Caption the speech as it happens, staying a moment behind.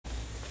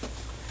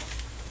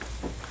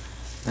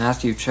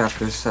Matthew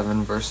chapter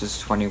 7 verses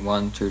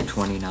 21 through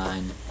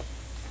 29.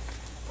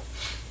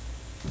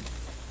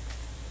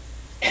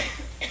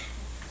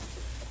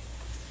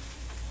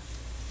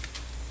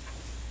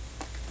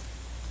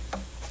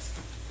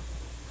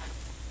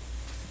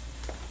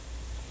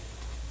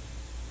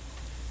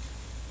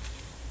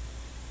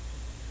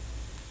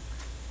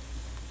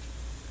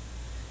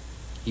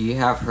 Ye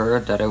have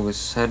heard that it was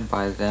said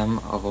by them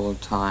of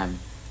old time,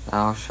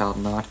 Thou shalt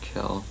not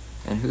kill,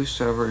 and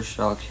whosoever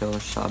shall kill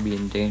shall be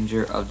in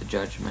danger of the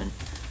judgment.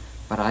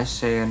 But I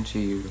say unto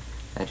you,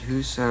 that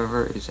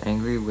whosoever is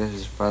angry with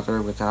his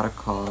brother without a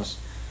cause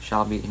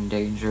shall be in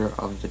danger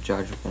of the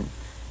judgment.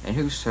 And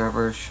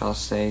whosoever shall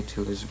say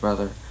to his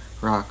brother,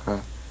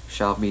 Raca,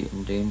 shall be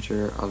in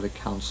danger of the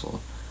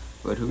council.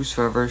 But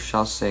whosoever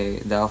shall say,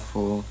 Thou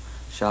fool,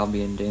 shall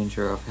be in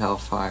danger of hell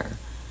fire.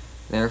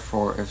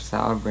 Therefore, if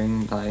thou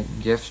bring thy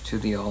gift to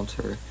the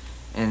altar,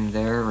 and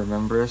there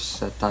rememberest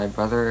that thy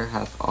brother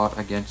hath aught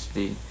against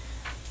thee,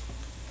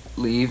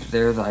 leave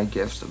there thy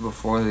gift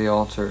before the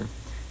altar,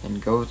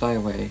 and go thy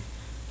way.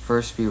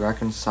 First be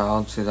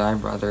reconciled to thy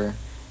brother,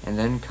 and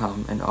then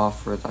come and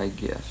offer thy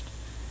gift.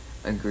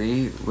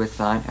 Agree with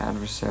thine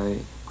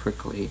adversary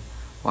quickly,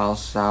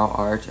 whilst thou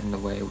art in the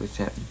way with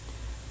him,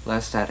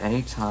 lest at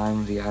any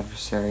time the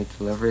adversary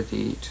deliver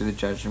thee to the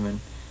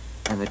judgment,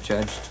 and the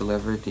judge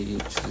deliver thee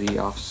to the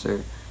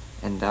officer,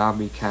 and thou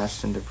be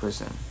cast into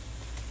prison.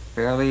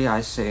 Verily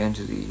I say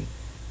unto thee,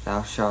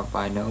 thou shalt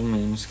by no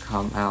means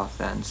come out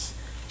thence,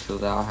 till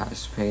thou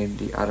hast paid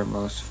the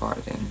uttermost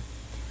farthing.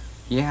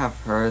 Ye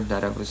have heard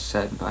that it was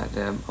said by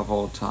them of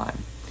old time,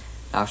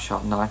 Thou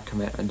shalt not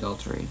commit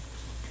adultery.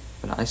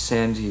 But I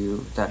say unto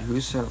you, that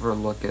whosoever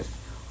looketh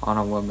on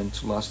a woman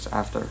to lust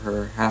after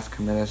her hath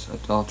committed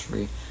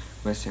adultery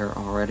with her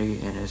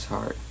already in his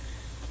heart.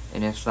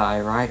 And if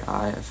thy right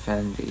eye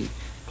offend thee,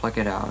 pluck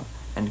it out,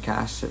 and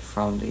cast it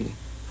from thee.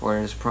 For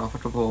it is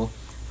profitable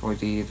for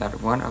thee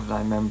that one of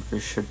thy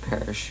members should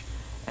perish,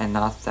 and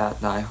not that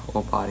thy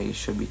whole body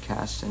should be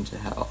cast into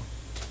hell.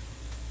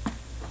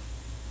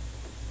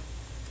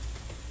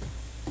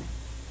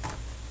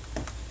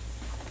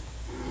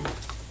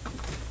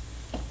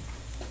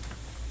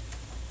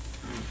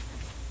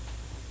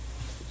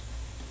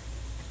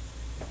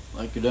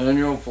 Thank you,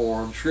 Daniel,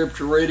 for the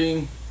scripture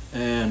reading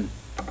and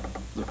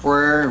the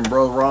prayer, and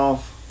Brother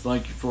Rolf,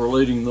 thank you for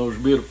leading those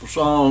beautiful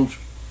songs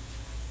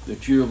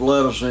that you have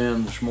led us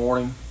in this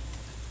morning.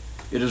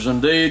 It is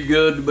indeed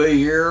good to be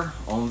here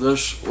on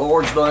this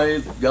Lord's Day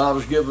that God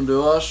has given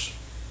to us,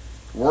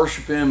 to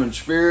worship Him in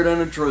spirit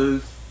and in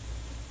truth,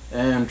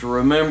 and to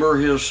remember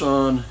His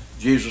Son,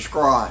 Jesus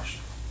Christ.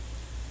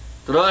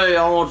 Today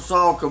I want to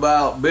talk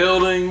about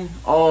building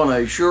on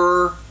a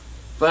sure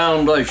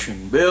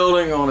foundation.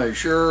 Building on a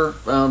sure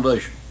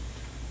foundation.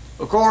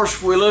 Of course,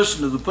 if we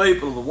listen to the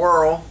people of the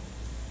world,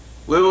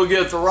 we will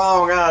get the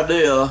wrong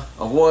idea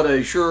of what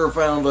a sure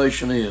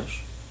foundation is.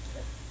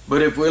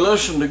 But if we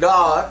listen to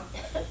God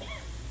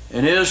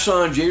and His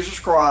Son Jesus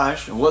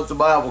Christ and what the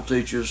Bible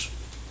teaches,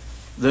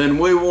 then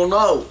we will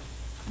know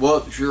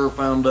what the sure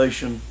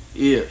foundation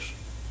is.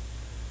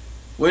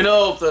 We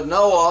know that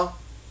Noah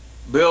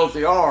built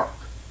the ark,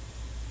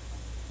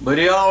 but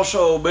he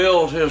also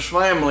built his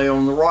family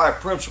on the right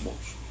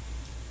principles,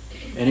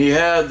 and he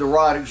had the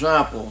right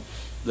example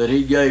that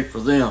he gave for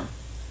them.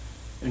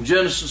 In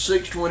Genesis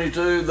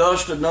 6:22,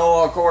 thus did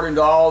Noah according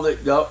to all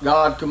that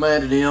God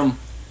commanded him,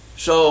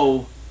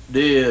 so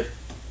did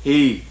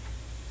he.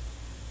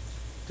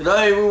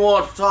 Today we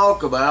want to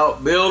talk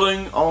about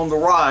building on the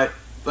right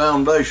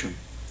foundation.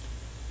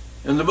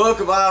 In the book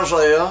of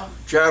Isaiah,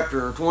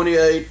 chapter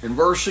 28 and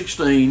verse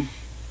 16,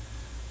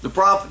 the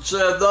prophet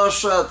said,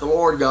 Thus saith the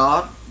Lord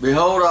God,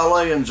 Behold, I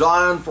lay in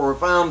Zion for a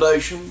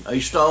foundation, a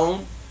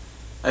stone,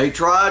 a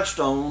tried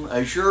stone,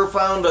 a sure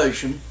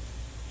foundation.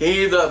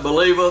 He that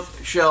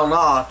believeth shall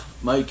not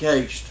make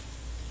haste.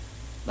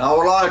 Now I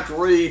would like to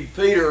read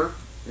Peter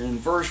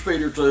in 1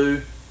 Peter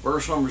 2,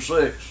 verse number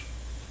 6.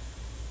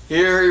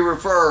 Here he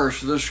refers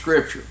to this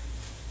scripture.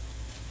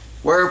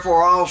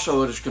 Wherefore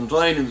also it is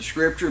contained in the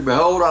scripture,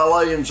 Behold, I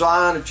lay in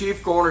Zion a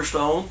chief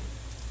cornerstone,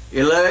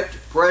 elect,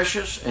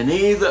 precious, and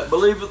he that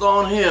believeth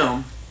on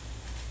him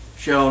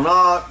shall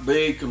not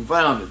be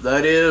confounded.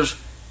 That is,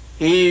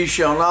 he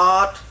shall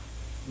not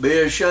be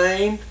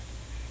ashamed,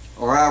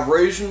 or have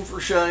reason for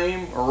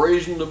shame, or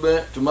reason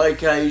to make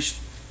haste,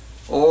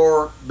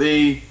 or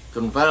be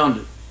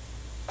confounded.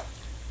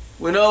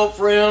 We know,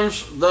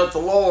 friends, that the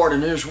Lord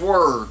and His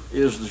Word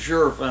is the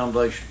sure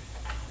foundation.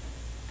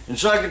 In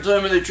 2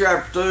 Timothy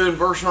chapter 2 and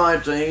verse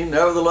 19,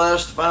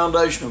 Nevertheless, the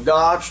foundation of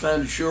God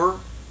standeth sure.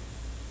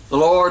 The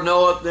Lord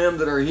knoweth them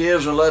that are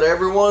His, and let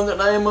every one that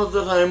nameth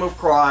the name of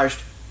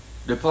Christ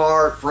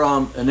depart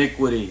from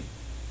iniquity.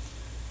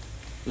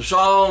 The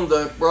song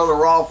that Brother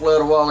Rolf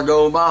led a while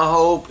ago, My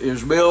hope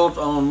is built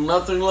on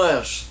nothing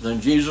less than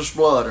Jesus'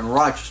 blood and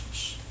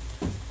righteousness.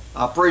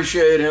 I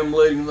appreciate him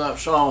leading that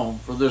song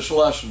for this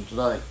lesson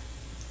today.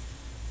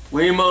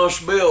 We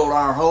must build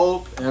our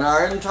hope and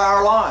our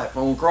entire life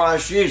on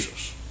Christ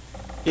Jesus.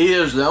 He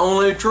is the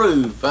only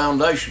true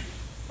foundation.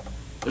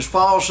 As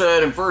Paul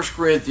said in 1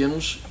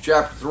 Corinthians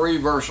chapter 3,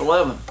 verse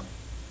 11,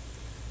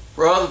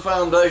 "For other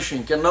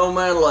foundation can no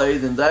man lay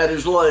than that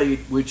is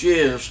laid, which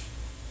is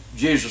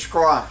Jesus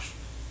Christ."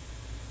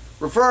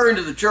 Referring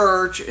to the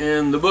church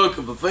in the book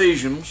of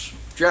Ephesians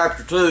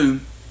chapter 2,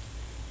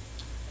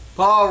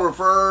 Paul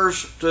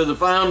refers to the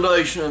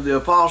foundation of the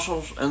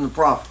apostles and the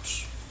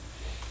prophets.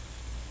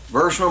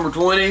 Verse number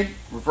 20,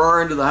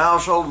 referring to the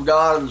household of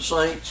God and the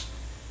saints,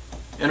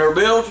 "And are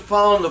built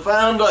upon the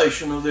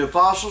foundation of the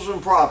apostles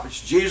and prophets,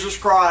 Jesus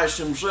Christ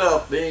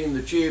himself being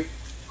the chief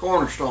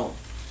cornerstone."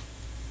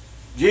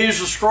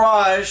 Jesus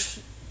Christ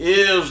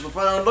is the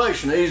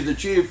foundation. He's the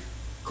chief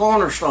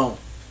cornerstone.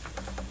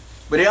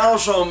 But he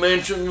also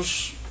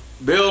mentions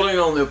building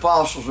on the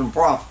apostles and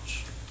prophets.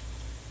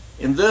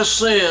 In this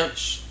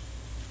sense,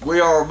 we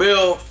are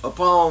built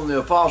upon the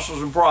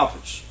apostles and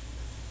prophets,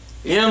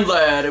 in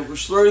that it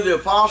was through the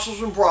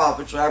apostles and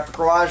prophets, after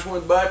Christ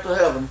went back to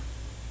heaven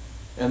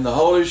and the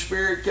Holy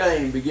Spirit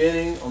came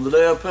beginning on the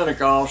day of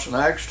Pentecost in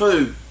Acts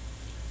 2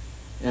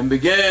 and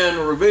began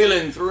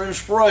revealing through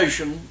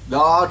inspiration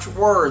God's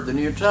Word, the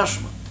New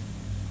Testament,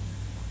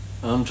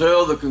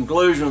 until the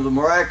conclusion of the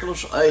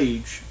miraculous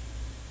age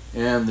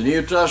and the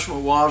New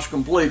Testament was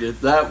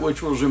completed. That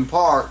which was in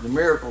part, the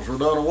miracles were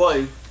done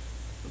away,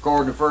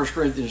 according to 1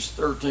 Corinthians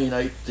 13,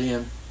 8,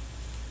 10.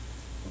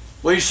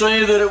 We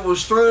see that it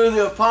was through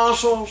the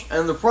apostles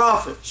and the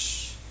prophets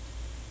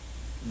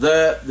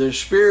that the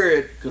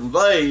Spirit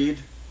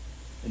conveyed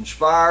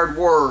inspired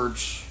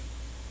words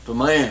to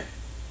man.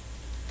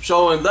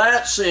 So in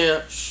that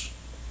sense,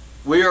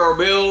 we are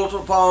built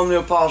upon the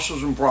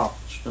apostles and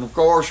prophets. And of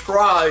course,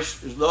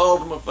 Christ is the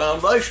ultimate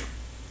foundation.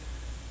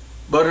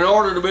 But in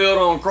order to build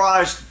on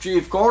Christ, the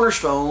chief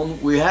cornerstone,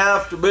 we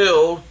have to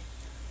build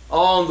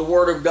on the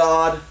Word of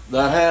God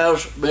that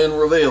has been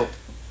revealed.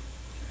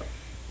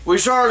 We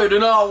certainly do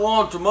not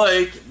want to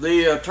make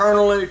the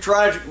eternally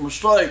tragic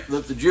mistake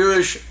that the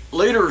Jewish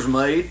leaders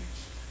made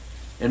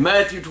in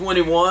Matthew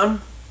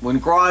 21,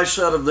 when Christ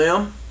said of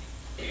them,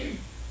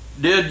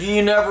 "Did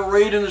ye never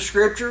read in the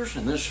Scriptures?"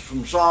 And this is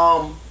from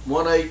Psalm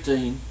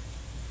 118.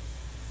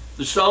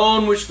 "The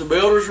stone which the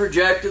builders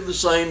rejected, the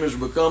same has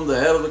become the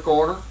head of the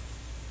corner.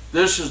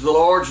 This is the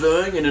Lord's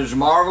doing, and it is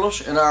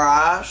marvelous in our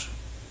eyes."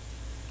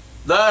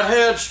 That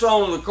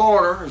headstone of the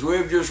corner, as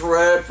we've just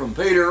read from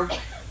Peter,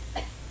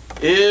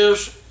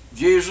 is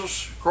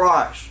Jesus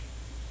Christ.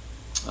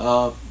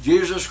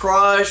 Jesus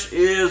Christ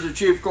is the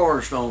chief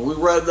cornerstone. We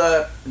read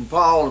that in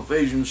Paul,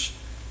 Ephesians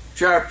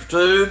chapter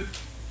 2.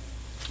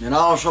 And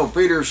also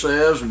Peter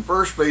says in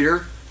 1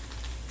 Peter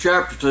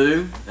chapter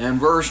 2 and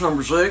verse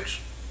number 6,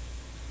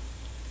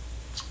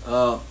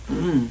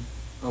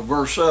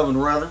 verse 7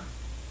 rather,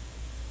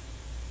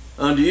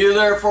 "Unto you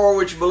therefore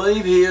which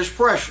believe he is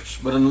precious,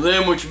 but unto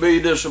them which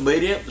be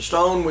disobedient, the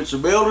stone which the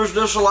builders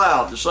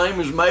disallowed, the same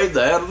is made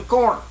the head of the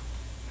corner."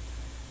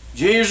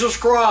 Jesus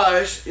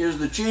Christ is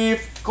the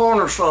chief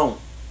cornerstone.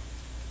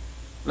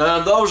 Now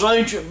in those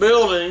ancient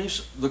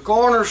buildings, the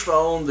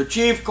cornerstone, the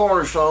chief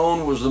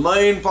cornerstone, was the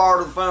main part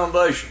of the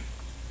foundation.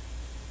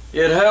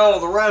 It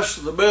held the rest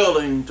of the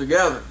building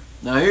together.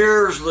 Now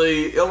here's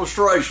the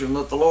illustration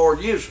that the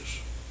Lord uses.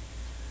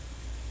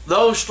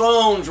 Those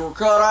stones were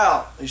cut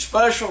out. A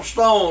special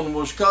stone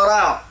was cut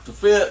out to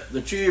fit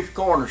the chief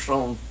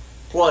cornerstone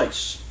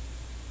place.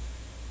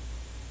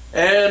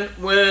 And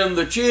when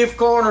the chief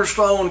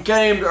cornerstone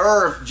came to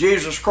earth,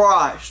 Jesus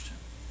Christ,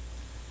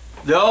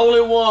 the only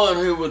one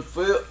who would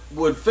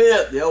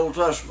fit the Old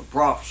Testament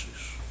prophecies,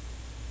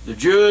 the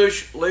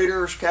Jewish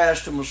leaders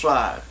cast him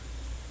aside.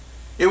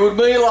 It would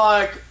be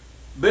like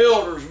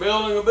builders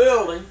building a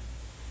building,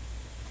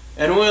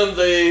 and when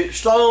the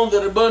stone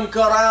that had been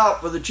cut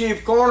out for the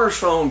chief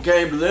cornerstone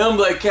came to them,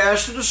 they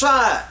cast it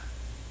aside.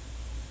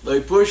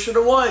 They pushed it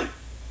away.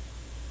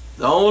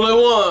 The only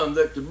one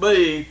that could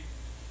be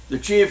the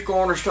chief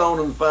cornerstone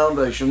and the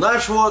foundation.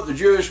 That's what the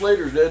Jewish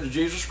leaders did to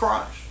Jesus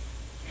Christ.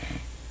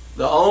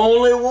 The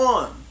only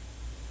one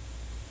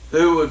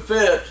who would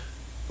fit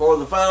for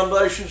the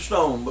foundation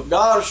stone. But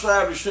God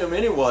established him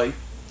anyway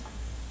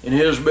in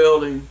his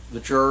building the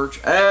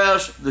church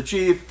as the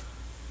chief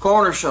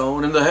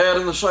cornerstone and the head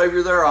and the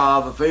Savior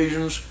thereof,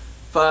 Ephesians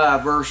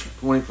 5 verse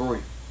 23.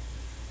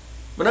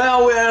 But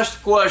now we ask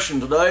the question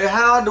today,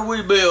 how do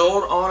we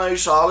build on a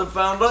solid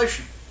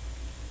foundation?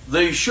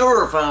 The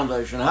sure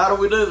foundation. How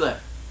do we do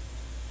that?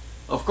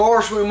 Of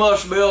course we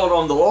must build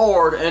on the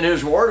Lord, and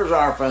His Word is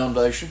our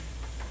foundation.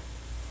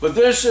 But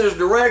this is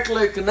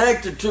directly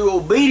connected to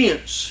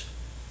obedience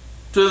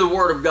to the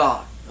Word of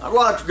God. I'd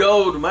like to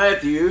go to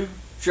Matthew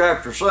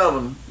chapter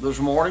 7 this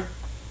morning.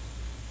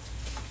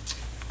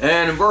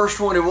 And in verse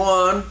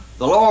 21,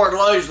 the Lord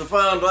lays the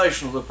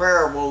foundation of the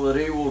parable that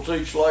He will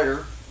teach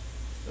later,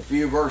 a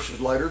few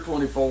verses later,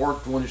 24,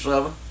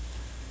 27.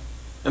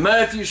 In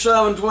Matthew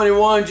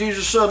 7:21,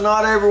 Jesus said,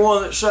 "Not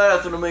everyone that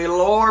saith unto me,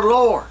 Lord,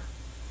 Lord,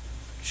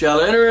 shall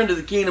enter into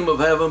the kingdom of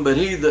heaven, but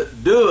he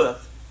that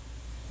doeth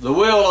the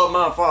will of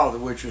my Father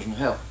which is in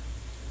heaven."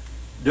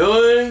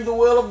 Doing the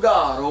will of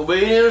God,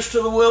 obedience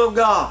to the will of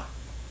God.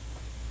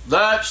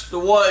 That's the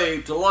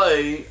way to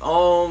lay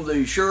on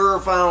the sure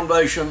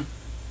foundation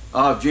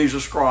of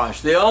Jesus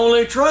Christ, the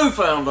only true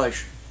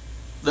foundation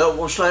that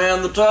will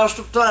stand the test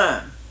of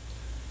time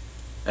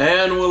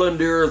and will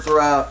endure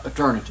throughout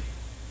eternity.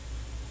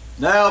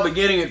 Now,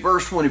 beginning at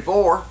verse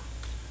 24,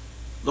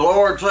 the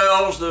Lord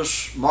tells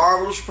this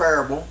marvelous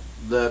parable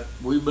that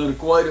we've been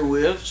acquainted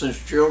with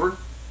since children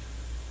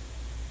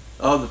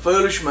of the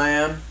foolish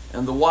man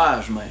and the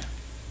wise man.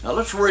 Now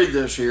let's read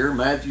this here,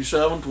 Matthew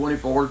 7,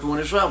 24 to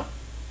 27.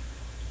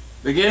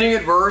 Beginning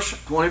at verse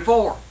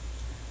 24.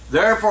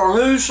 Therefore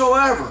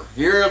whosoever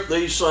heareth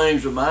these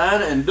sayings of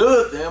mine, and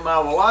doeth them, I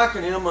will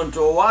liken him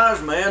unto a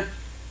wise man,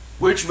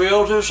 which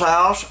built his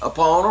house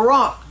upon a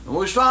rock. And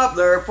we stop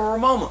there for a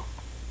moment.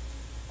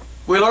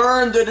 We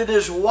learn that it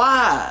is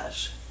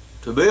wise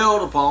to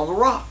build upon the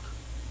rock.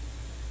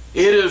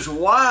 It is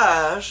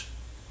wise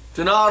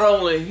to not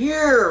only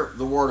hear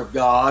the Word of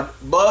God,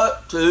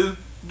 but to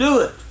do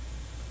it.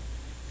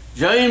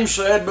 James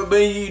said, but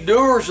be ye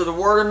doers of the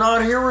Word and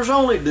not hearers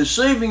only,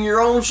 deceiving your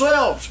own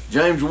selves.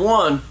 James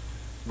 1,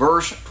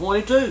 verse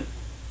 22.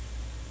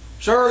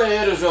 Certainly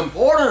it is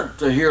important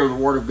to hear the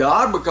Word of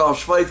God,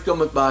 because faith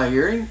cometh by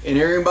hearing, and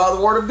hearing by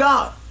the Word of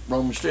God.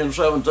 Romans 10,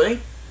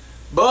 17.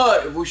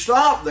 But if we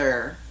stop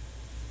there,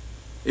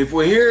 if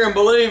we hear and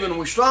believe and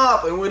we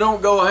stop and we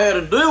don't go ahead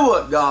and do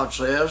what God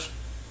says,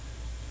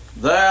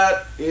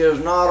 that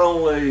is not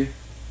only,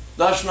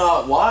 that's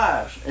not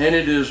wise, and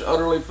it is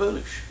utterly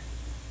foolish.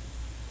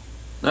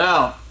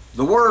 Now,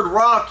 the word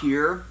rock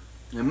here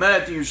in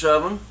Matthew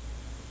 7,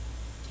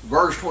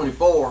 verse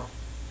 24,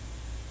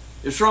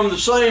 is from the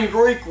same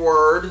Greek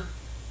word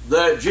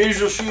that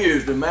Jesus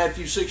used in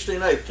Matthew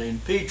 16,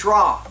 18,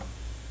 Petra,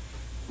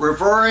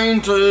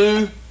 referring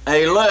to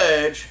a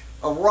ledge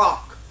of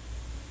rock.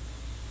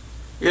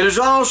 It is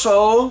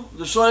also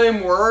the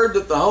same word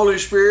that the Holy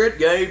Spirit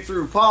gave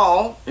through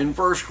Paul in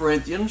 1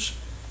 Corinthians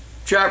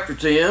chapter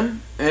 10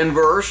 and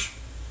verse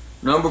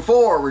number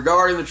 4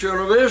 regarding the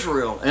children of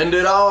Israel. And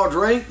did all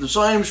drink the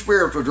same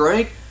spiritual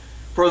drink,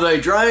 for they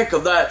drank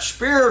of that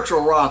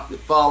spiritual rock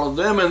that followed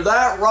them, and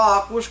that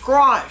rock was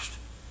Christ.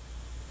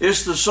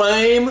 It's the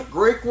same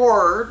Greek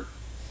word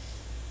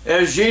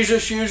as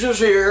Jesus uses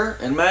here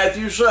in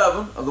Matthew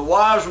 7 of the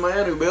wise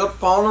man who built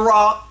upon the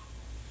rock,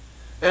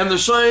 and the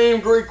same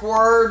Greek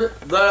word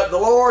that the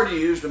Lord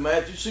used in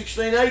Matthew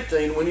 16,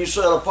 18 when he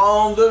said,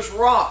 upon this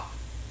rock,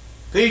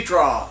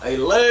 Petra, a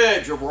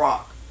ledge of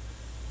rock,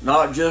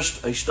 not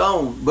just a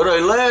stone, but a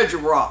ledge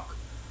of rock.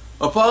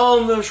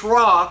 Upon this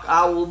rock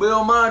I will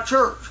build my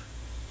church,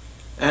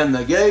 and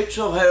the gates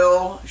of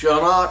hell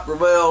shall not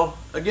prevail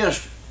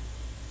against it.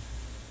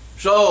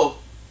 So,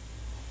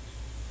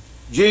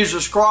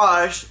 Jesus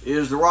Christ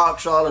is the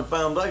rock-solid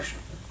foundation.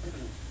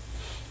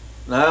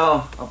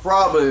 Now, I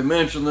probably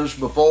mentioned this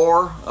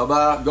before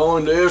about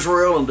going to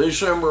Israel in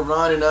December of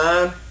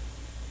 '99.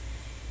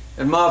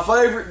 And my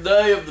favorite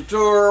day of the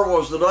tour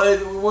was the day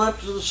that we went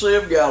to the Sea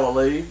of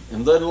Galilee,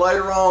 and then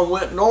later on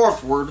went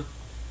northward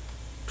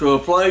to a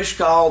place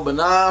called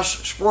Benice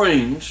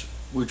Springs,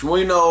 which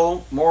we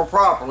know more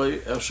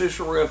properly as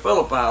Caesarea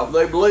Philippi.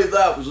 They believe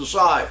that was the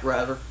site,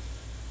 rather,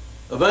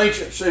 of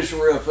ancient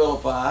Caesarea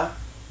Philippi.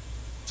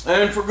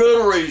 And for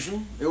good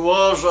reason. It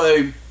was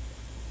a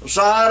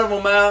side of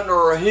a mountain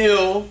or a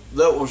hill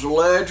that was a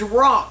ledge of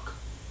rock.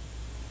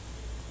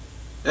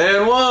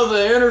 And one of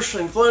the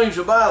interesting things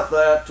about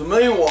that to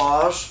me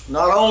was,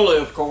 not only,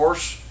 of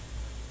course,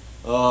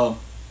 there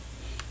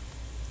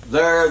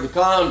the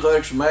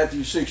context of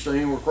Matthew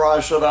 16 where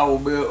Christ said, I will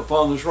build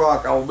upon this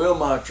rock, I will build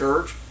my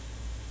church.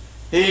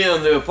 He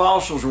and the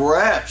apostles were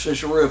at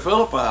Caesarea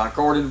Philippi,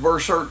 according to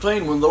verse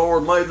 13, when the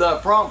Lord made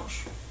that promise.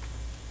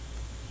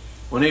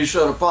 When he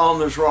said, upon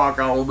this rock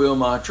I will build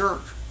my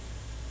church.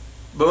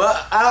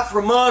 But out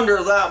from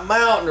under that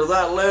mountain or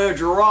that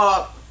ledge of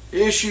rock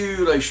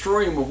issued a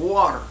stream of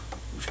water.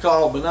 It was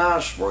called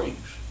Benice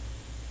Springs,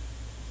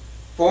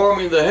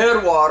 forming the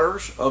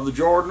headwaters of the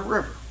Jordan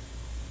River.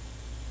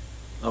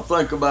 Now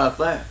think about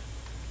that.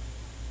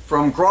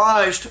 From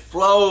Christ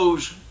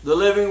flows the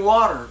living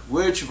water,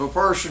 which if a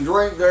person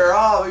drink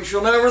thereof, he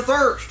shall never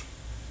thirst.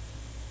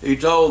 He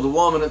told the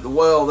woman at the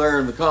well there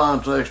in the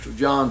context of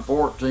John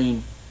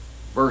 14,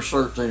 verse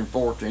 13 and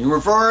 14,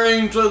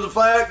 referring to the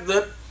fact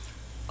that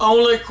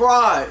only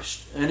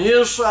Christ and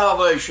his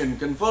salvation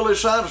can fully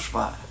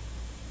satisfy.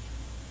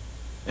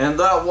 And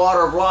that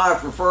water of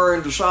life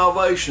referring to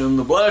salvation and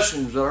the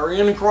blessings that are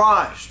in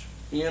Christ,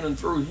 in and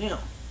through him.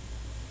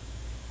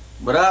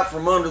 But out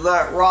from under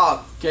that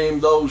rock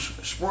came those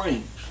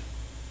springs,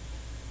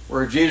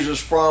 where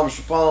Jesus promised,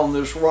 upon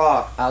this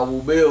rock I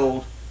will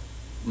build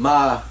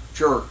my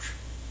church.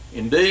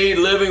 Indeed,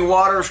 living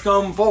waters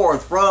come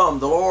forth from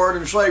the Lord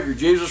and Savior,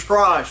 Jesus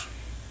Christ,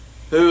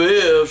 who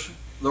is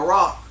the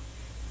rock.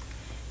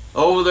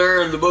 Over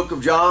there in the book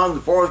of John,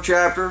 the 4th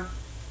chapter,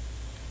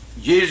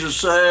 Jesus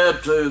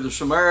said to the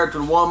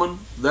Samaritan woman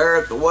there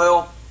at the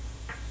well,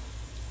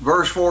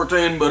 verse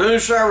 14, but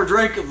whosoever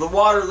drinketh the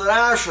water that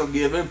I shall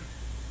give him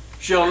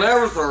shall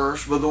never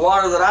thirst, but the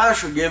water that I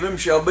shall give him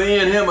shall be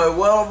in him a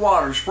well of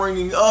water,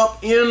 springing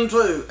up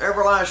into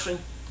everlasting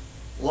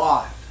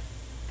life.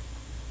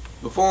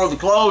 Before the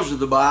close of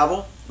the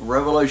Bible,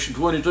 Revelation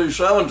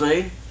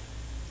 22:17,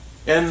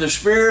 and the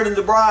Spirit and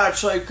the bride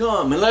say,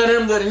 Come, and let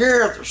him that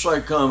heareth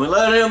say, Come, and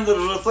let him that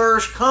is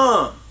athirst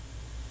come.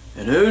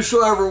 And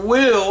whosoever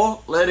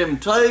will, let him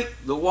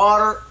take the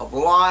water of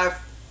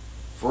life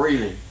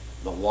freely.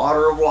 The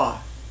water of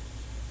life.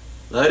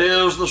 That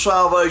is the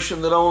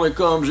salvation that only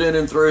comes in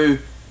and through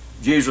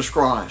Jesus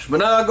Christ. But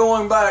now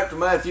going back to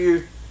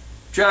Matthew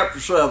chapter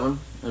 7,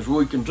 as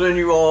we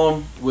continue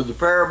on with the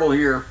parable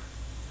here,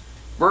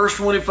 verse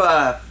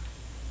 25.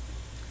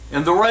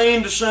 And the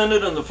rain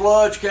descended, and the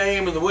floods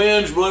came, and the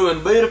winds blew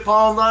and beat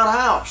upon that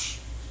house.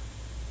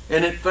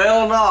 And it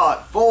fell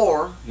not,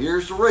 for,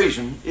 here's the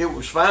reason, it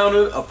was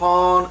founded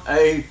upon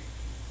a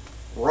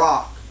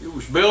rock. It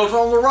was built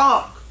on the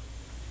rock.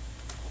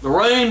 The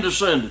rain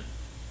descended,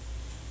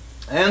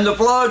 and the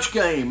floods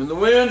came, and the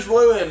winds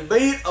blew and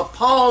beat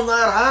upon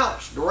that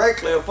house,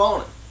 directly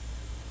upon it.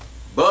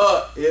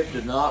 But it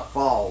did not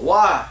fall.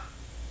 Why?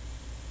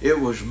 It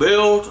was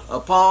built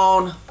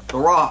upon the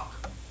rock.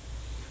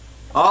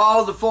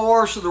 All the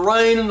force of the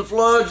rain and the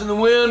floods and the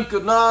wind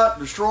could not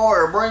destroy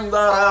or bring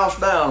that house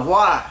down.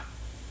 Why?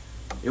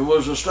 It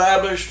was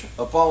established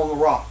upon the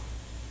rock.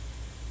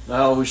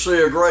 Now we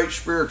see a great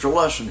spiritual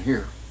lesson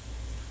here.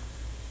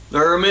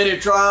 There are many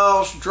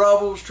trials and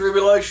troubles,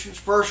 tribulations,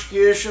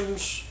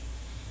 persecutions,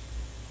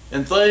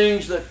 and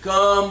things that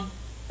come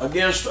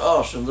against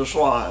us in this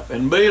life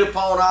and beat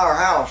upon our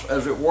house,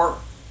 as it were,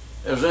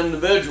 as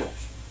individuals,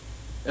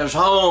 as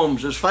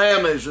homes, as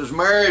families, as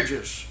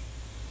marriages,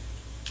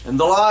 and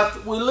the life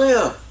that we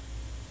live.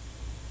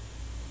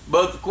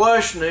 But the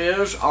question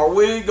is, are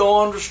we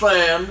going to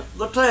stand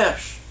the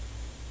test?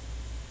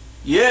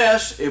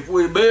 Yes, if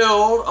we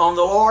build on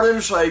the Lord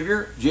and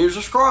Savior,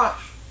 Jesus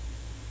Christ.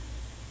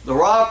 The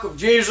rock of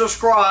Jesus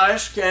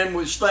Christ can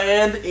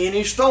withstand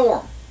any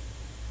storm.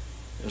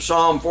 And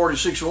Psalm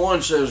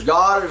 46:1 says,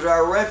 God is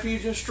our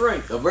refuge and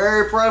strength, a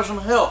very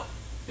present help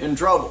in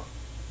trouble.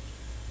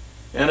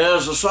 And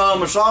as the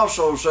psalmist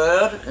also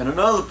said in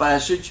another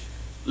passage,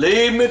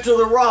 lead me to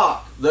the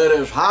rock that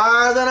is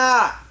higher than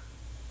I.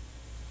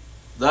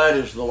 That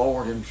is the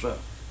Lord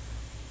himself.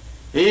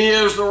 He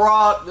is the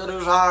rock that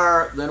is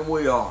higher than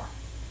we are.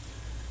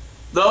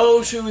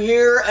 Those who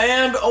hear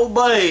and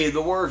obey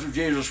the words of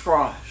Jesus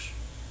Christ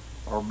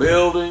are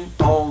building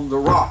on the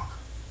rock.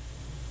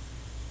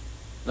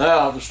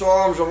 Now, the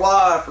storms of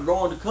life are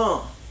going to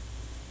come.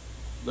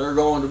 They're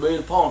going to beat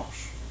upon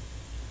us.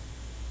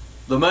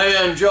 The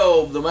man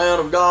Job, the man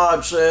of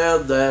God,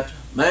 said that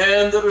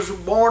man that is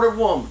born of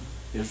woman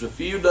is a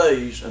few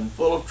days and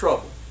full of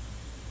trouble.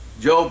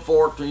 Job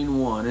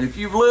 14:1. And if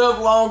you've lived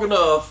long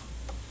enough,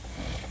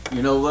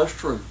 you know that's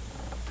true.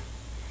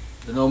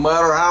 That no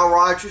matter how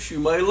righteous you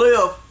may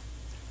live,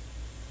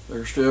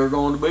 there's still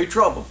going to be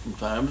trouble from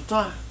time to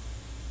time.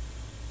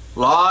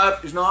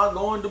 Life is not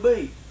going to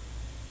be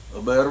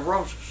a bed of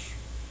roses.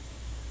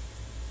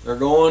 There's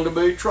going to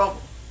be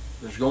trouble.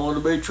 There's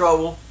going to be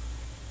trouble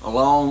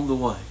along the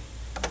way.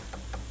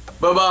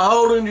 But by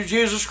holding to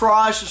Jesus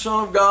Christ, the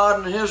Son of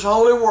God, and His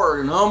holy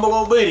word in humble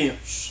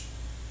obedience,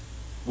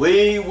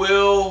 we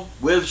will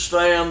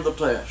withstand the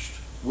test.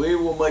 We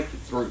will make it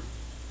through.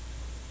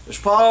 As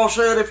Paul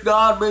said, if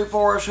God be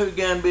for us, who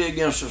can be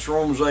against us?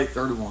 Romans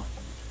 8:31.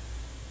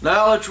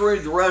 Now let's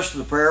read the rest of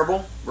the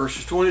parable,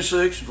 verses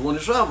 26 and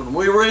 27.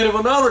 We read of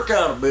another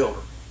kind of builder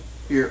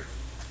here.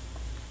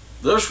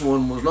 This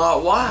one was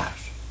not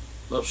wise.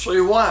 Let's see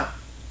why.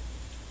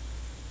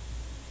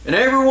 And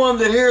everyone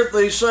that heareth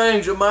these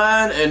sayings of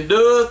mine and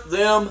doeth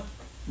them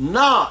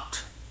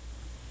not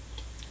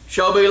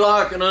shall be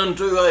likened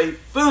unto a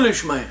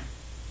foolish man,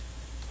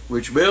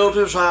 which built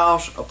his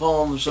house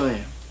upon the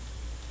sand.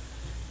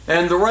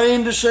 And the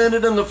rain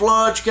descended, and the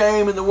floods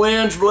came, and the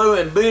winds blew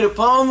and beat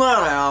upon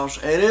that house,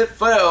 and it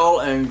fell,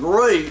 and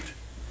great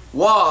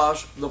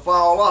was the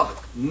fall of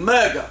it.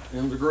 Mega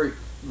in the Greek.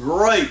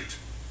 Great.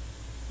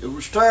 It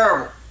was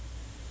terrible.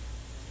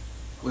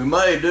 We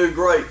may do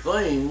great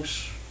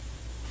things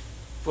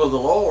for the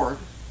Lord.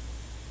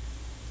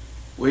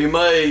 We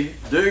may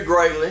do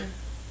greatly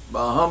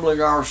by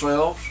humbling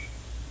ourselves,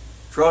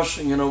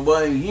 trusting and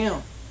obeying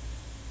Him.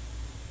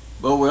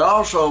 But we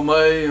also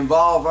may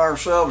involve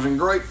ourselves in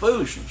great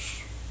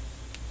foolishness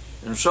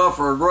and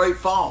suffer a great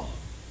fall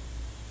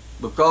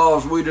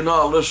because we do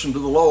not listen to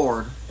the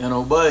Lord and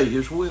obey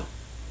His will.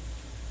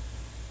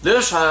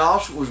 This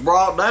house was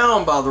brought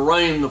down by the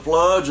rain, the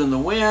floods, and the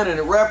wind, and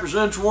it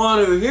represents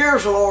one who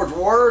hears the Lord's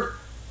word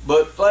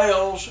but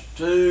fails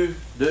to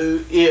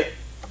do it.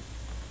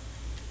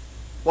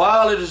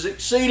 While it is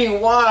exceeding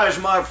wise,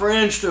 my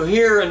friends, to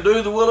hear and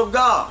do the will of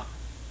God,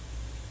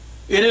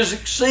 it is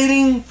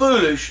exceeding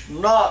foolish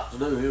not to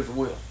do His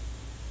will.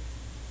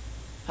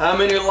 How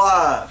many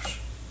lives,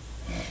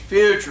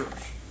 futures,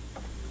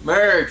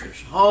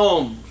 marriages,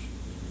 homes,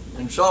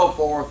 and so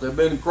forth have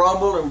been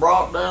crumbled and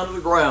brought down to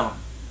the ground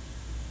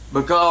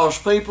because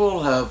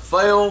people have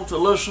failed to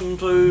listen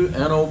to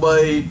and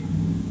obey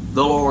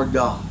the Lord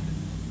God.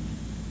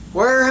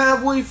 Where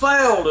have we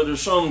failed, it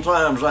is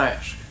sometimes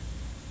asked.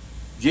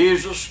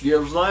 Jesus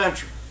gives the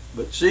answer.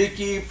 But seek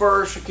ye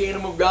first the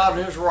kingdom of God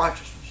and His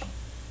righteousness,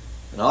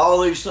 and all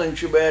these things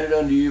shall be added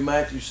unto you,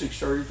 Matthew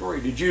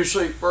 6:33. Did you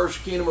seek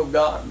first the kingdom of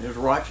God and His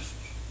righteousness?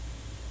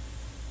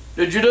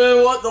 Did you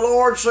do what the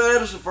Lord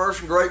said is the first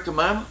and great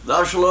commandment?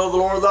 Thou shalt love the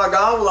Lord thy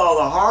God with all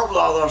thy heart, with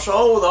all thy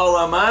soul, with all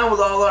thy mind,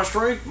 with all thy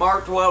strength.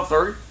 Mark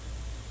 12:30.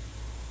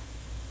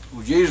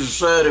 Well, Jesus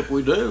said if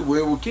we do,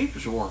 we will keep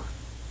His word.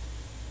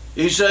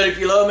 He said, if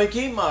you love me,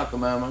 keep my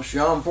commandments.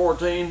 John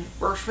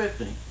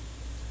 14:15.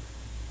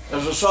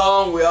 As a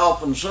song we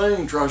often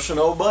sing, trust and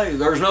obey.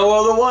 There's no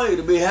other way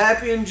to be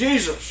happy in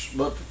Jesus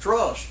but to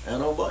trust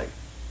and obey.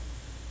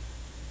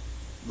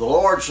 The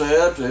Lord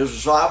said to His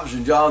disciples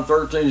in John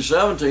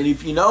 13:17,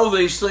 if you know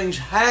these things,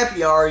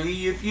 happy are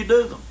ye if you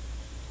do them.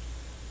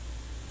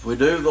 If we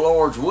do the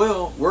Lord's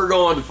will, we're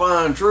going to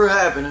find true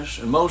happiness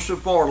and, most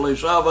importantly,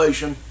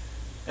 salvation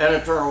and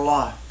eternal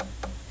life.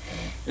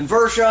 In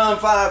 1 John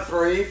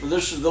 5:3, for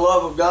this is the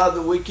love of God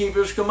that we keep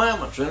His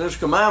commandments, and His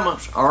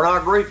commandments are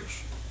not grievous.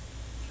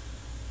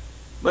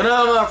 But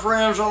now, my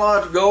friends, I'd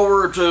like to go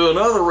over to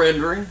another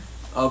rendering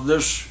of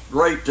this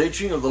great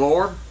teaching of the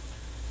Lord.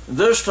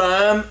 This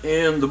time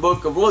in the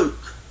book of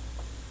Luke.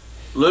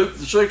 Luke,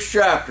 the 6th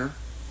chapter,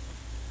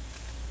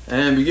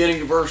 and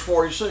beginning at verse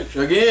 46.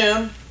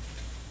 Again,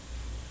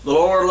 the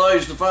Lord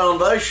lays the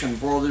foundation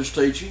for this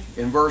teaching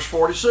in verse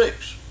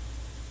 46,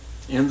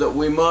 in that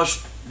we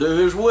must do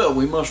His will,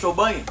 we must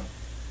obey Him.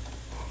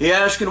 He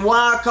asking,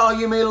 why call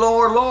you me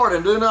Lord, Lord,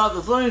 and do not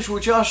the things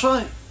which I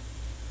say?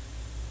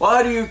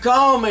 Why do you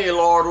call me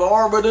Lord,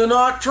 Lord, but do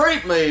not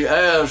treat me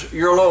as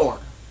your Lord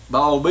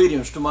by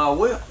obedience to my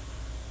will?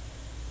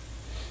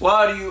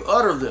 Why do you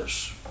utter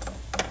this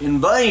in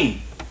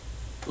vain,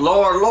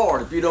 Lord,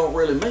 Lord, if you don't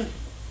really mean it?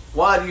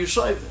 Why do you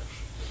say this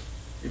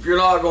if you're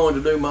not going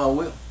to do my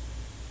will?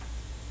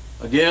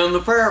 Again,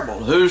 the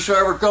parable,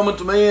 whosoever cometh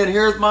to me and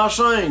heareth my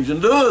sayings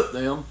and doeth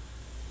them,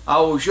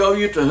 I will show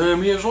you to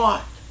whom he is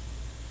like.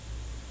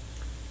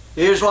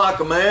 He is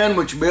like a man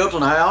which built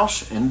an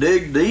house and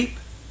digged deep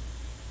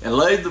and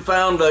laid the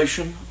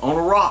foundation on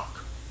a rock.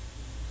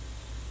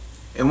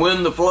 And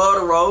when the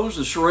flood arose,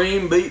 the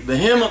stream beat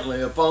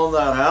vehemently upon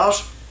that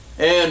house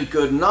and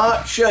could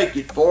not shake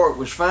it, for it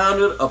was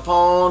founded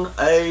upon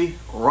a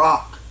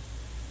rock.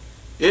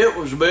 It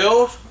was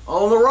built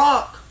on the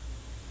rock.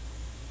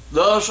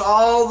 Thus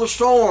all the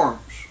storms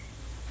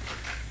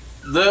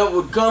that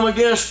would come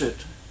against it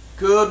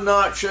could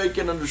not shake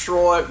it and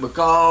destroy it,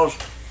 because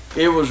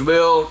it was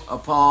built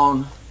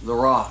upon the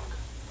rock.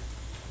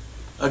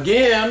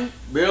 Again,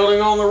 building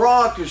on the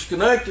rock is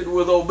connected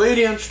with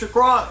obedience to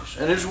Christ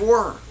and His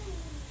Word.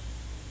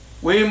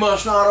 We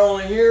must not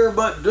only hear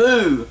but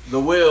do the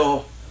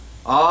will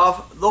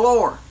of the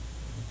Lord.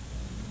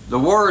 The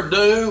word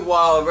do,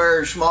 while a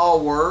very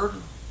small word,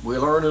 we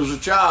learn as a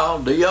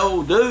child,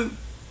 D-O, do.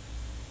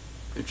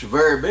 It's a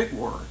very big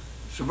word.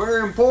 It's a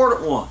very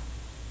important one,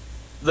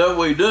 that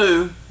we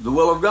do the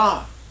will of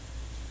God.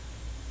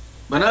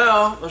 But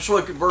now, let's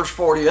look at verse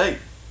 48.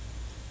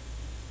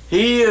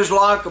 He is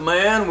like a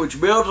man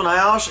which built an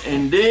house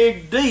and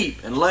digged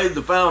deep and laid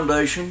the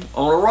foundation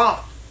on a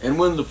rock. And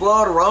when the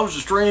flood arose,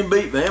 the stream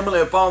beat vehemently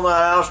upon that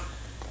house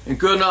and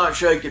could not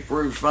shake it,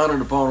 for it was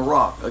founded upon a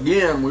rock.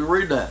 Again, we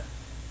read that.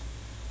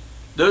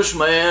 This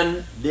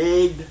man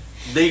digged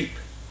deep.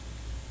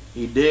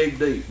 He digged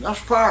deep.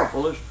 That's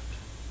powerful, isn't it?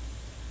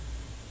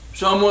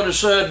 Someone has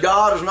said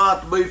God is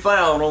not to be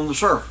found on the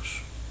surface.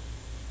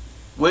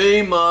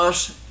 We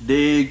must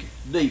dig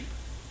deep.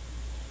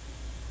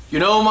 You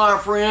know, my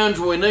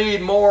friends, we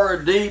need more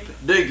deep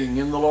digging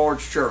in the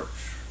Lord's church.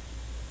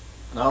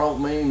 And I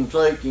don't mean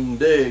taking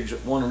digs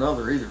at one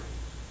another either.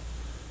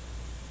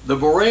 The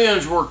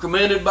Bereans were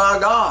commended by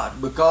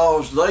God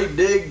because they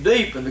dig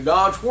deep into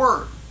God's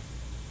Word.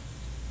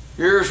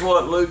 Here's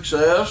what Luke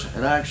says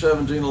in Acts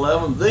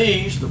 17:11.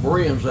 These, the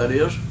Bereans that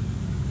is,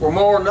 were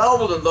more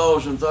noble than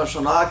those in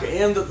Thessalonica,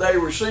 in that they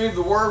received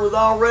the Word with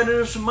all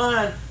readiness of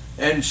mind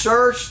and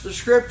searched the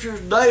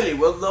Scriptures daily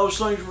whether those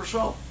things were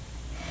so.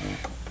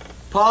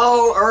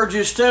 Paul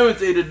urges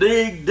Timothy to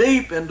dig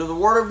deep into the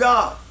Word of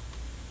God.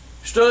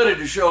 Study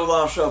to show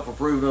thyself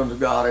approved unto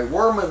God, a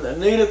workman that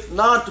needeth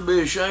not to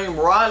be ashamed,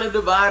 rightly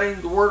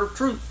dividing the word of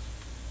truth.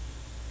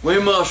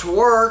 We must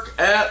work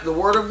at the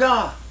Word of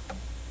God.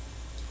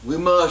 We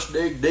must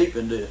dig deep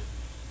into it.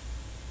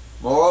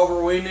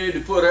 Moreover, we need to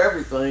put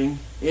everything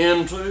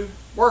into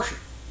worship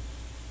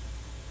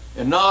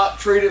and not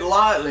treat it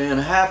lightly and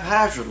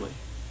haphazardly.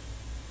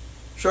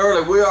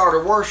 Surely we are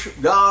to worship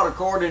God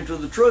according to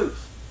the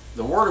truth,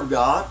 the Word of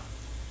God,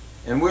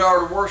 and we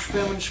are to worship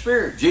Him in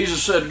spirit.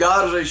 Jesus said,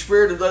 God is a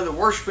spirit, and they that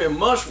worship Him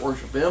must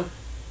worship Him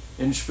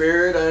in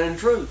spirit and in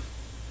truth.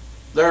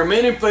 There are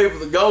many people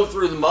that go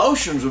through the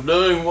motions of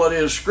doing what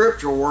is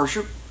scriptural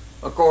worship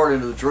according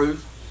to the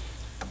truth,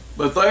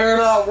 but they are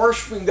not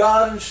worshiping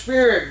God in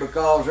spirit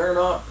because they're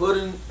not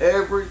putting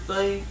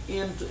everything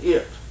into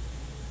it.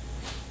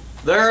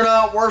 They're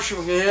not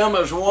worshiping Him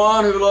as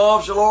one who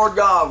loves the Lord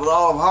God with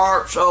all of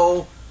heart,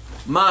 soul,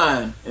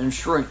 mind, and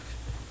strength.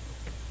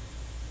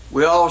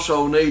 We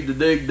also need to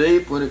dig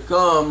deep when it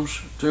comes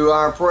to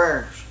our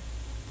prayers.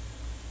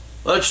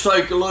 Let's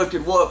take a look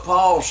at what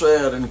Paul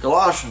said in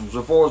Colossians,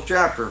 the 4th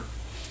chapter,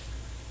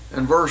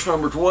 and verse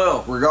number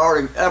 12,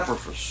 regarding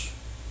Epaphras.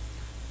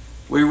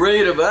 We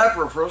read of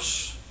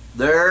Epaphras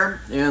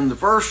there in the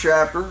 1st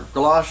chapter,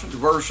 Colossians,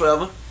 verse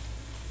 7.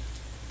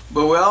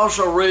 But we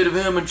also read of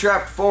him in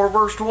chapter 4,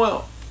 verse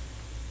 12.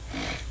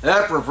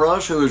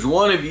 Epaphras, who is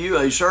one of you,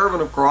 a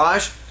servant of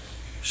Christ,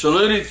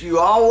 saluteth you,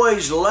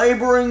 always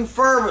laboring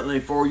fervently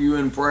for you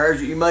in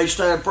prayers, that you may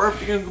stand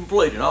perfect and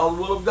complete in all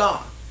the will of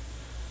God.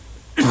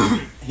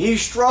 He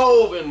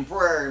strove in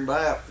prayer in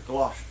behalf of the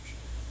Colossians.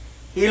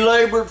 He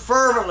labored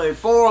fervently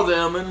for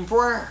them in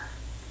prayer.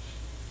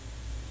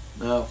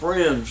 Now,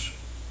 friends,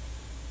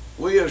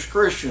 we as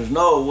Christians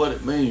know what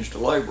it means to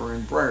labor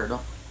in prayer,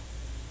 don't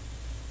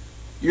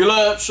we? You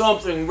let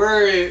something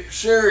very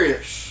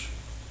serious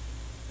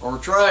or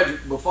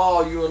tragic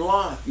befall you in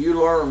life, you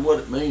learn what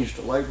it means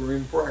to labor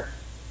in prayer.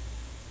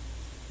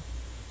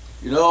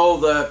 You know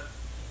that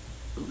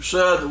it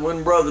said that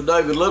when Brother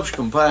David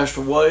Lipscomb passed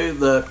away,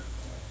 that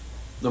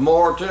the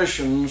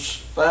morticians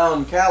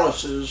found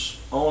calluses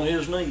on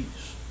his knees.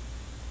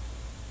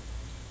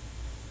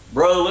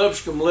 Brother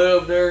Lipscomb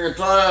lived during a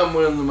time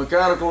when the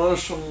mechanical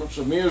instruments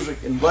of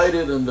music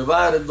invaded and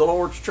divided the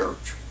Lord's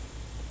church.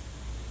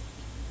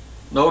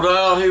 No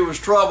doubt he was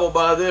troubled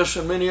by this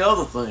and many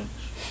other things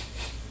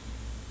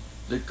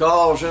that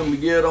caused him to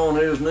get on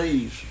his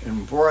knees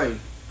and pray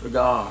to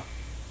God.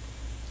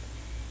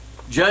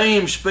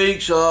 James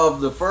speaks of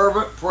the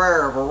fervent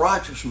prayer of a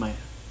righteous man.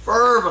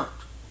 Fervent.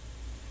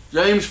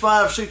 James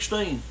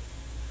 5:16.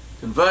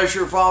 Confess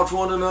your faults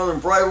one to another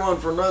and pray one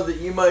for another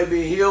that you may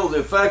be healed. The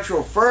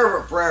effectual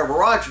fervent prayer of a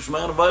righteous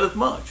man availeth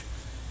much.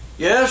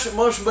 Yes, it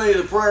must be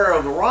the prayer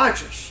of the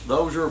righteous,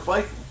 those who are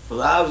faithful. For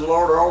the eyes of the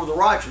Lord are over the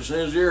righteous, and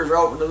His ears are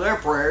open to their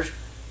prayers,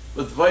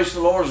 but the face of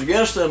the Lord is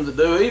against them that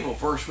do evil.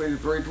 1 Peter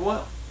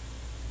 3:12.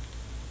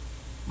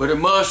 But it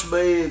must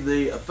be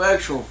the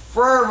effectual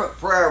fervent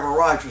prayer of a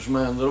righteous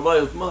man that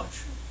availeth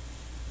much.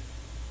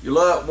 You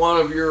let one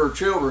of your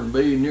children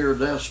be near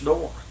death's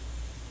door,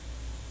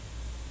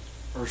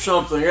 or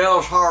something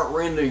else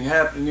heart-rending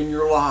happening in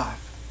your life,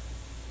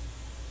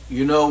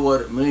 you know what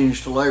it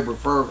means to labor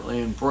fervently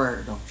in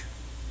prayer, don't you?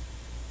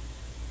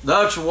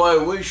 That's the way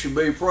we should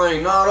be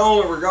praying, not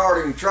only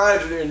regarding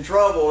tragedy and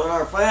trouble in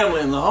our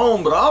family and the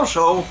home, but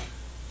also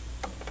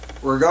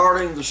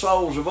regarding the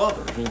souls of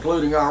others,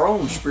 including our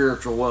own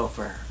spiritual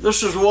welfare.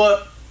 This is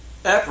what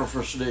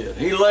Epaphras did.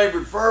 He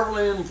labored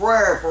fervently in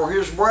prayer for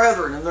his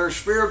brethren and their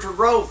spiritual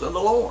growth in the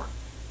Lord.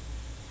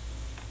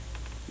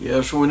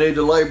 Yes, we need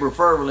to labor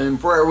fervently in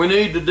prayer. We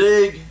need to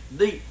dig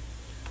deep.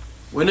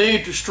 We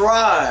need to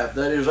strive,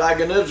 that is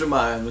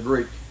agonizomai in the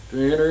Greek,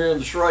 to enter in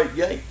the straight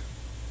gate.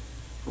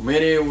 For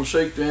many will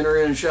seek to enter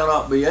in and shall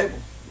not be able.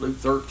 Luke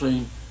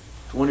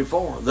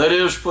 13:24. That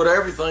is, put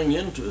everything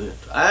into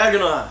it. To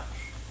agonize.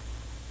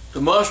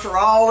 To muster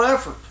all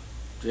effort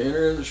to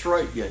enter in the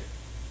straight gate.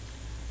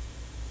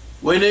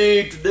 We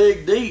need to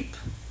dig deep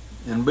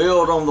and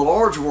build on the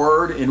Lord's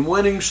Word in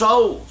winning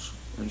souls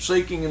and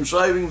seeking and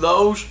saving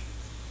those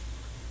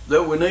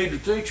that we need to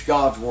teach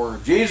God's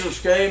Word. Jesus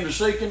came to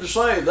seek and to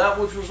save that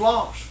which was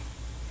lost.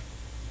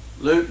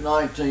 Luke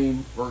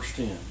 19, verse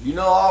 10. You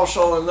know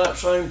also in that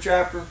same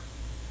chapter,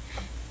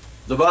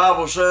 the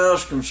Bible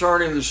says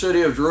concerning the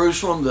city of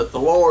Jerusalem that the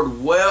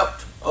Lord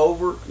wept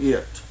over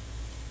it.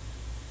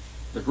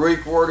 The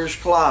Greek word is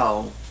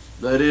klao,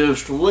 that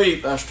is to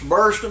weep, that's to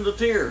burst into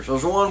tears,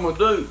 as one would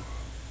do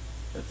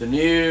at the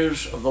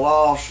news of the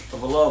loss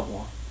of a loved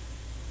one.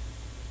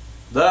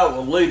 That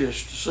will lead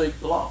us to seek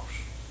the lost.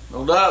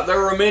 No doubt there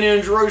were many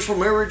in Jerusalem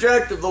who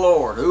rejected the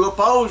Lord, who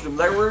opposed Him.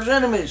 They were His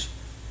enemies.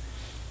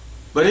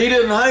 But He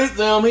didn't hate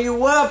them, He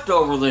wept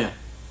over them.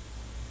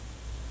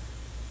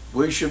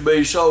 We should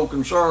be so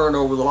concerned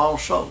over the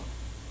lost soul.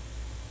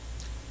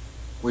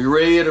 We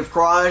read of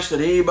Christ that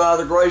He, by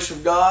the grace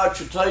of God,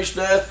 should taste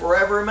death for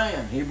every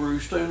man.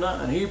 Hebrews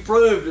 2:9. He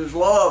proved His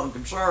love and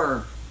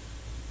concern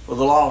for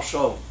the lost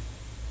soul.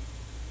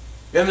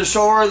 In the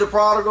story of the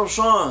prodigal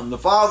son, the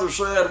father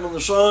said when the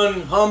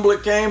son humbly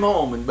came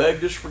home and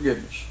begged his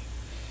forgiveness,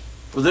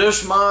 "For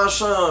this my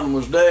son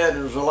was dead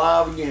and is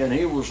alive again.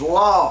 He was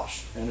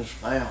lost and is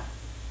found."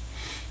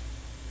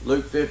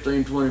 Luke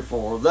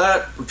 15:24.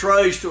 That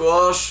portrays to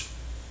us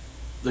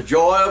the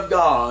joy of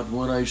God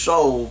when a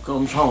soul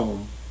comes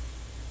home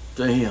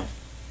to Him.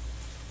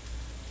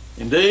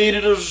 Indeed,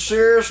 it is a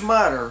serious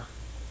matter,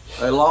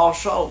 a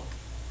lost soul.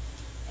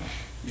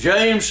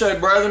 James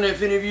said, "Brethren,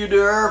 if any of you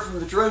do err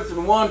from the truth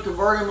and one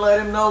convert him, let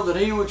him know that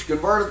he which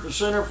converteth the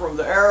sinner from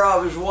the error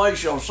of his way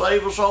shall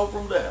save a soul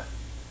from death,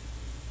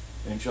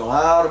 and shall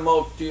hide a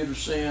multitude of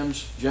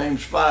sins."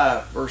 James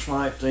 5, verse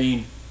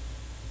 19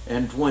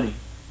 and 20.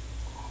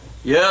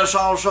 Yes,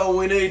 also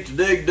we need to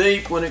dig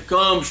deep when it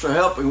comes to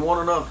helping one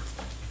another.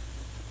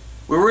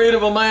 We read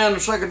of a man in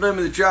 2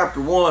 Timothy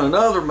chapter 1,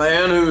 another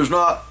man who is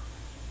not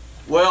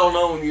well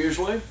known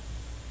usually,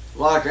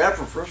 like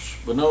Epaphras,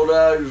 but no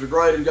doubt he was a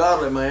great and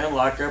godly man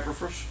like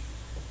Epaphras.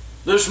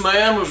 This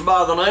man was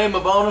by the name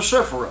of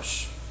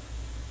Onesiphorus.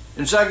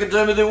 In 2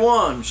 Timothy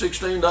 1,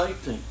 16 to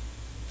 18.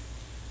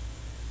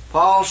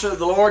 Paul said,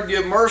 "The Lord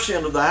give mercy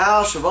unto the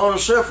house of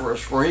Onesiphorus,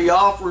 for he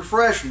oft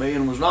refreshed me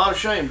and was not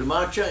ashamed of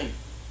my chain."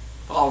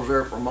 Pause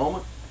there for a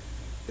moment.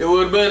 It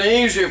would have been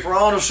easy for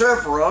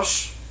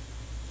Onesiphorus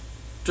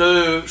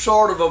to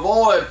sort of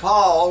avoid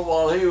Paul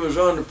while he was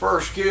under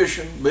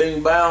persecution,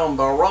 being bound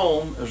by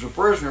Rome as a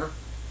prisoner,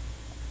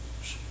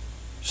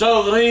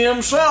 so that he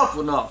himself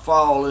would not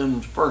fall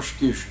into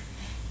persecution.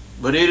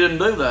 But he didn't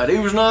do that. He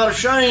was not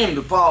ashamed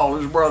of Paul,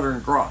 his brother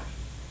in Christ.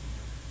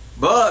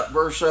 But,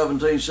 verse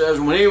 17 says,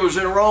 when he was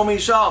in Rome, he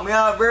sought me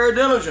out very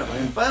diligently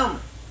and found me.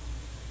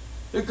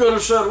 He could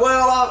have said,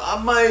 well,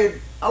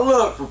 I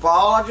looked for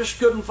Paul, I just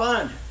couldn't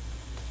find him.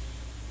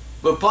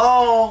 But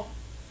Paul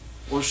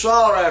was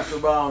sought after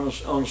by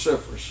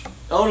Onesiphorus.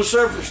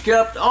 Onesiphorus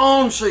kept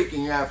on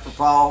seeking after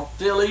Paul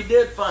till he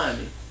did find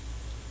him.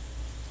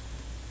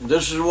 And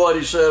this is what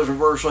he says in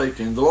verse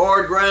 18. "The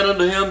Lord grant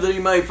unto him that he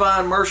may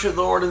find mercy of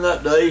the Lord in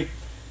that day.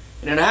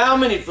 And in how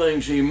many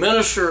things he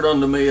ministered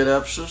unto me at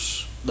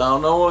Ephesus, thou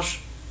knowest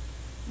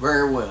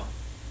very well."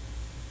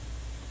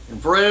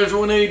 And friends,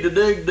 we need to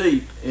dig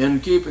deep in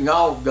keeping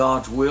all of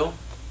God's will,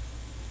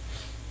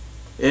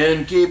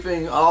 in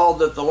keeping all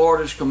that the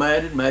Lord has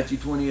commanded, Matthew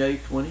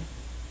 28:20,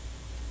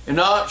 and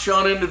not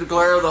shunning to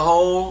declare the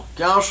whole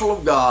counsel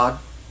of God,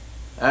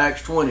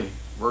 Acts 20,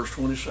 verse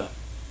 27.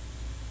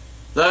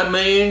 That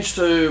means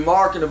to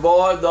mark and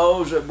avoid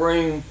those that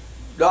bring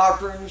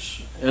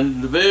doctrines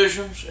and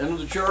divisions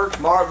into the church.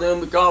 Mark them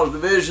because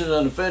divisions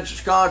and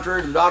offenses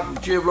contrary to the doctrine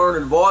which you have learned,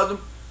 and avoid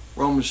them,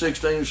 Romans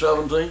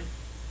 16:17.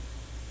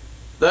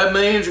 That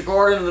means,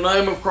 according to the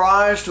name of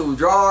Christ, to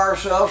withdraw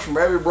ourselves from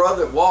every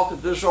brother that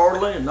walketh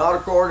disorderly, and not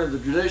according to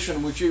the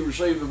tradition which ye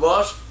received of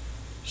us,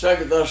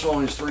 2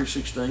 Thessalonians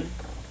 3:16.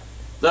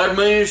 That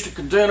means to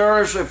contend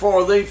earnestly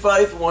for thee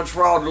faith once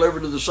for all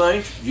delivered to the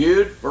saints,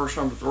 Jude, verse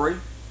number 3.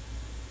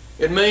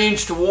 It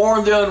means to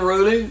warn the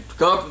unruly, to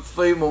comfort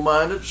the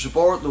feeble-minded, to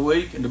support the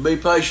weak, and to be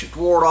patient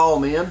toward all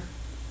men,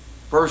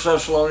 1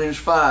 Thessalonians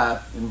 5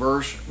 in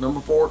verse number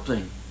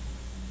 14.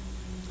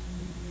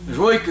 As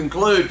we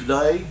conclude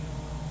today,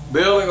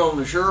 building on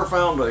the sure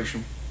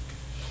foundation,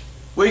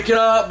 we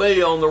cannot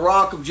be on the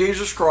rock of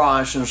Jesus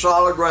Christ in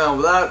solid ground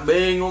without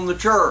being on the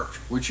church,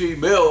 which he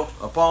built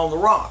upon the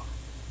rock.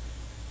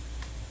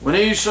 When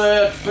he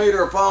said to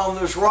Peter, "Upon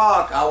this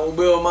rock I will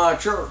build my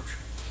church,"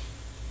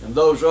 and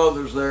those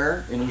others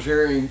there in his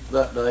hearing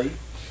that day,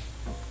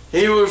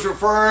 he was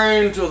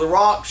referring to the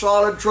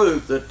rock-solid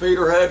truth that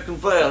Peter had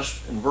confessed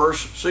in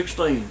verse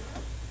 16,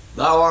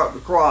 "Thou art the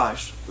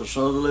Christ, the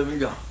Son of the living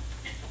God."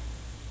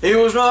 He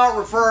was not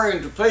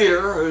referring to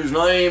Peter, whose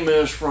name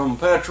is from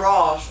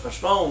Petros, a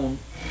stone,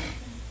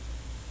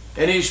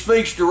 and he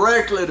speaks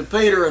directly to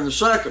Peter in the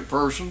second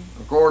person,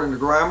 according to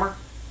grammar.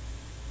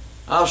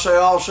 "I say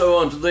also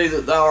unto thee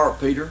that thou art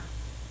Peter."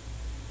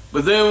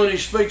 But then when he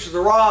speaks of the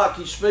rock,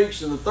 he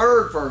speaks in the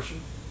third person.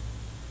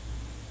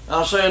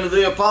 "I say unto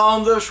thee,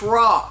 upon this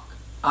rock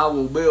I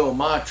will build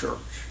my church,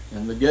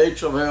 and the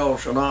gates of hell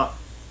shall not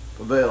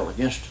prevail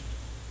against it."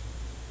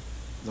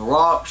 The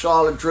rock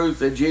solid truth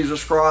that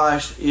Jesus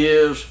Christ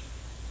is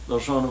the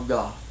Son of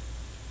God.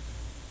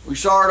 We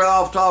started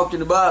off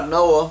talking about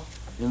Noah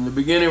in the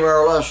beginning of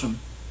our lesson.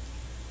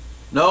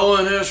 Noah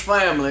and his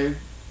family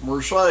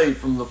were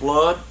saved from the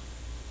flood.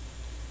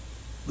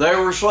 They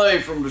were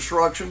saved from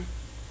destruction.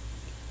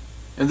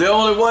 And the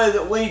only way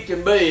that we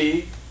can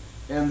be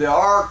in the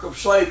ark of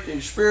safety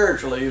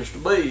spiritually is to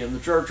be in the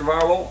church of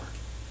our Lord.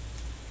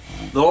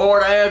 The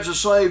Lord adds the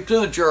saved to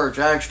the church,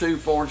 Acts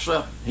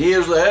 2:47. He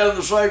is the head of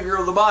the Savior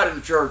of the body of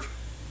the church,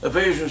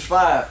 Ephesians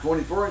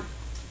 5:23.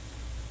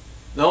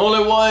 The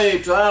only way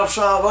to have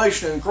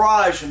salvation in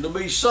Christ and to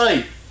be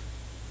safe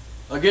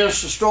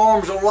against the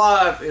storms of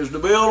life is to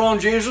build on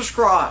Jesus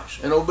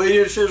Christ in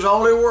obedience to his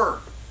holy word,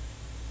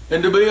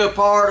 and to be a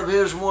part of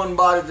his one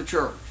body, the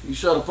church. He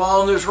said,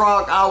 "Upon this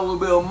rock I will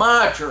build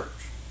my church."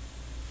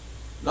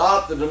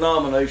 Not the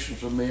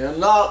denominations of men,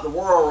 not the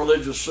world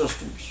religious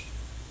systems,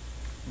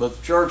 but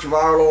the church of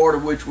our Lord,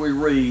 of which we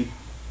read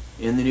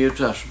in the New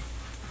Testament.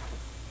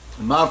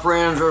 And my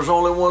friends, there's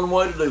only one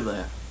way to do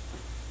that,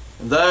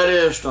 and that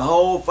is to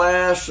hold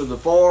fast to the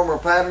form or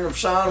pattern of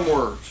sound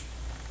words.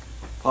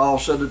 Paul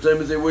said to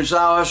Timothy, "Which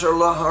thou hast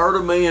heard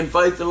of me in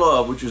faith and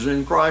love, which is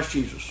in Christ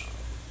Jesus."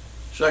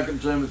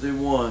 2 Timothy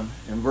 1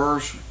 and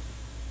verse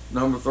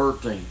number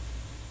 13.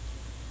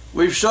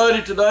 We've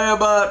studied today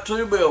about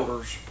two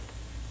builders.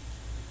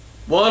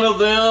 One of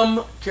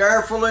them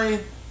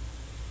carefully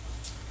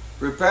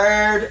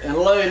prepared and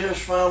laid his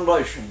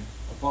foundation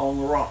upon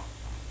the rock.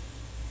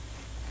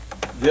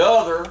 The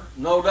other,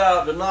 no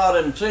doubt, did not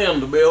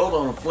intend to build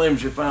on a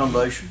flimsy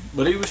foundation,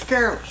 but he was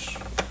careless.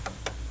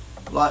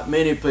 Like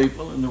many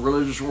people in the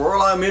religious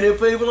world, like many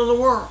people in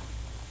the world.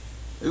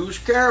 He was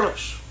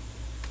careless.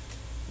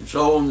 And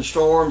so when the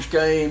storms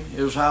came,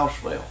 his house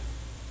fell.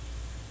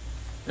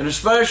 And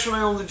especially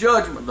on the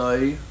judgment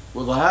day,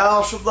 will the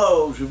house of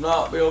those who have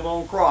not built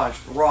on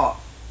Christ, the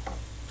rock,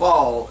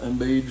 fall and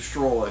be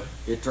destroyed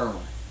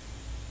eternally.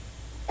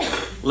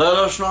 Let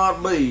us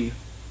not be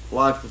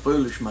like the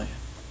foolish man.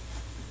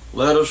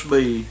 Let us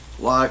be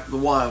like the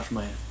wise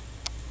man.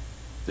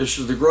 This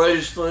is the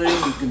greatest thing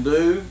you can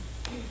do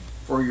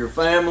for your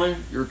family,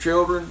 your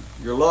children,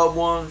 your loved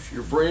ones,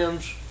 your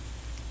friends,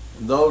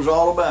 and those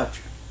all about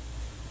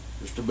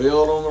you, is to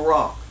build on the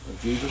rock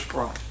of Jesus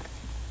Christ.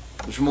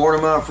 This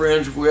morning, my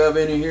friends, if we have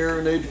any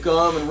here who need to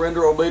come and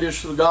render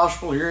obedience to the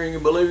gospel, hearing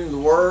and believing the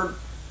word,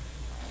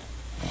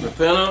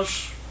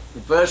 repentance,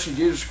 confessing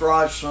Jesus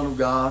Christ, Son of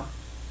God,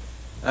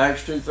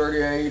 Acts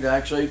 2:38,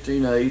 Acts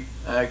 18:8,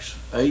 Acts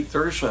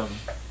 8:37,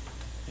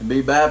 and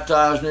be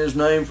baptized in His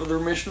name for the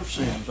remission of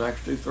sins,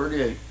 Acts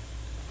 2:38.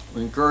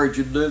 We encourage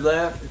you to do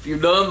that. If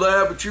you've done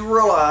that, but you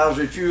realize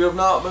that you have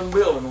not been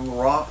building on the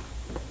rock,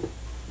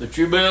 that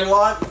you've been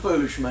like the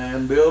foolish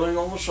man, building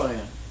on the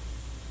sand,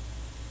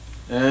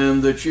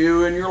 and that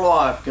you in your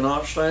life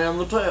cannot stand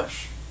the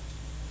test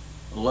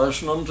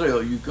unless and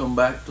until you come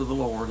back to the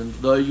Lord. And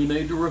today you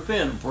need to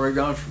repent and pray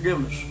God's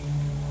forgiveness.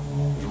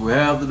 As we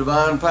have the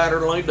divine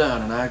pattern laid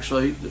down in Acts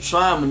 8 that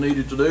Simon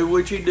needed to do,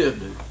 which he did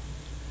do.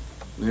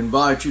 We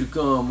invite you to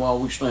come while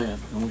we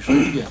stand and we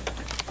sing together.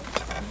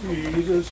 Jesus.